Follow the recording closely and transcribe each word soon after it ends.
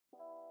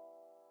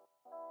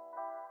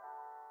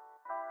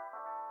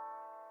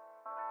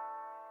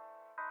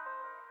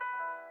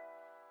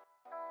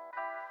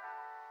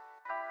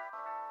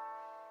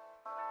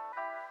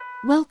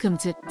Welcome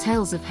to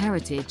Tales of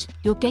Heritage,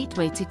 your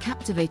gateway to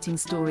captivating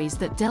stories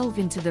that delve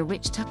into the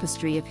rich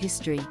tapestry of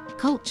history,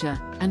 culture,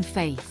 and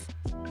faith.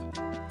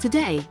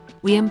 Today,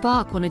 we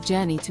embark on a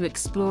journey to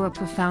explore a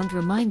profound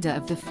reminder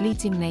of the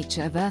fleeting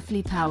nature of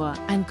earthly power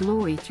and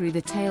glory through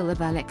the tale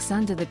of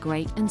Alexander the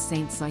Great and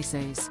Saint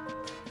Sisoes.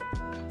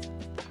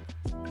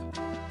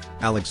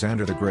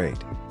 Alexander the Great,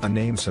 a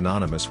name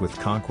synonymous with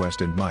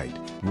conquest and might,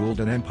 ruled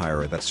an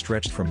empire that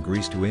stretched from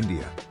Greece to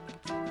India.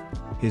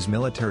 His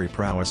military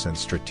prowess and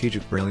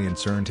strategic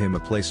brilliance earned him a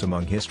place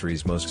among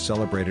history's most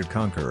celebrated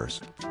conquerors.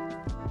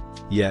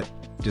 Yet,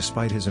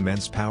 despite his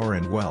immense power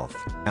and wealth,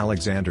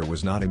 Alexander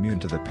was not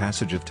immune to the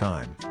passage of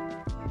time.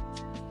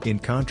 In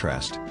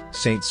contrast,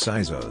 Saint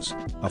Sisoes,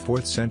 a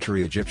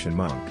 4th-century Egyptian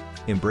monk,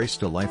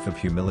 embraced a life of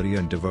humility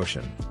and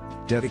devotion.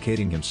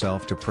 Dedicating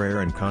himself to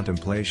prayer and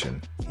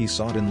contemplation, he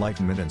sought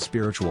enlightenment and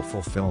spiritual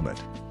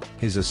fulfillment.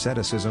 His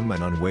asceticism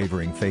and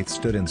unwavering faith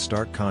stood in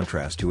stark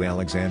contrast to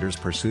Alexander's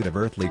pursuit of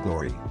earthly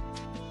glory.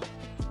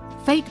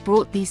 Fate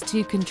brought these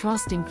two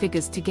contrasting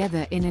figures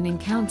together in an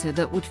encounter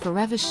that would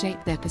forever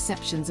shape their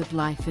perceptions of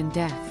life and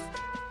death.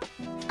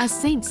 As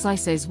Saint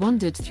Sisoes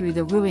wandered through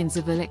the ruins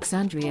of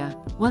Alexandria,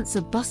 once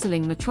a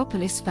bustling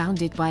metropolis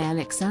founded by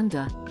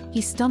Alexander,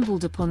 he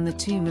stumbled upon the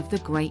tomb of the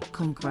great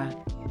conqueror.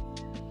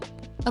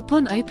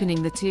 Upon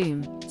opening the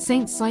tomb,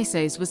 Saint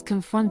Sisoes was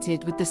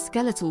confronted with the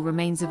skeletal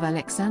remains of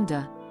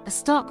Alexander, a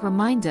stark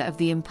reminder of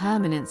the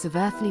impermanence of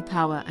earthly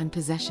power and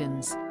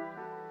possessions.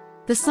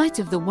 The sight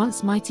of the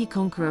once mighty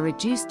conqueror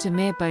reduced to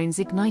mere bones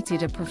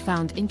ignited a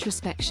profound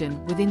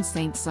introspection within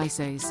Saint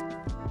Sisoes.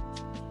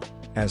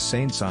 As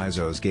Saint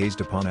Sisoes gazed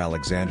upon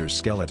Alexander's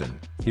skeleton,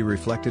 he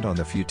reflected on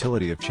the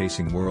futility of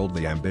chasing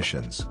worldly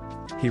ambitions.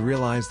 He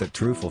realized that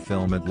true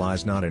fulfillment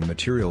lies not in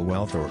material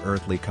wealth or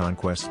earthly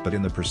conquests but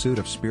in the pursuit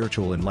of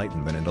spiritual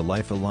enlightenment and a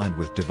life aligned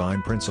with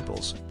divine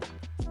principles.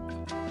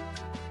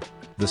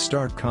 The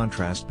stark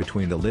contrast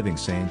between the living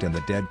saint and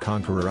the dead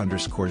conqueror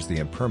underscores the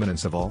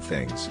impermanence of all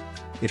things.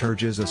 It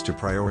urges us to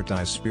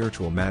prioritize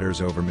spiritual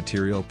matters over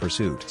material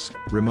pursuits,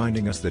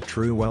 reminding us that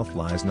true wealth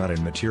lies not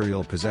in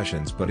material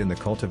possessions but in the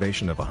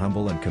cultivation of a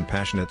humble and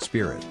compassionate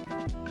spirit.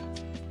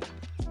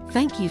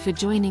 Thank you for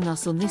joining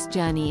us on this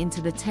journey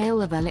into the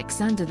tale of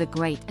Alexander the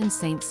Great and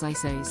Saint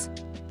Sisoes.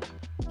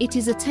 It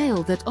is a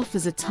tale that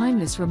offers a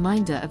timeless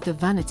reminder of the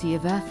vanity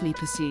of earthly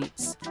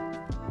pursuits.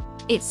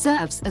 It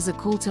serves as a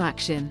call to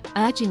action,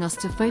 urging us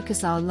to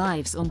focus our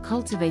lives on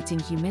cultivating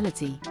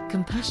humility,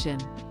 compassion,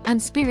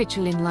 and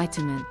spiritual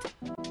enlightenment.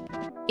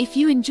 If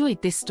you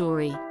enjoyed this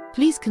story,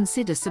 please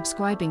consider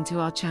subscribing to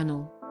our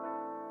channel.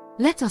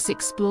 Let us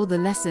explore the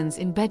lessons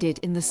embedded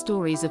in the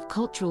stories of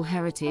cultural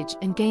heritage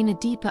and gain a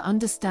deeper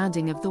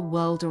understanding of the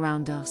world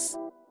around us.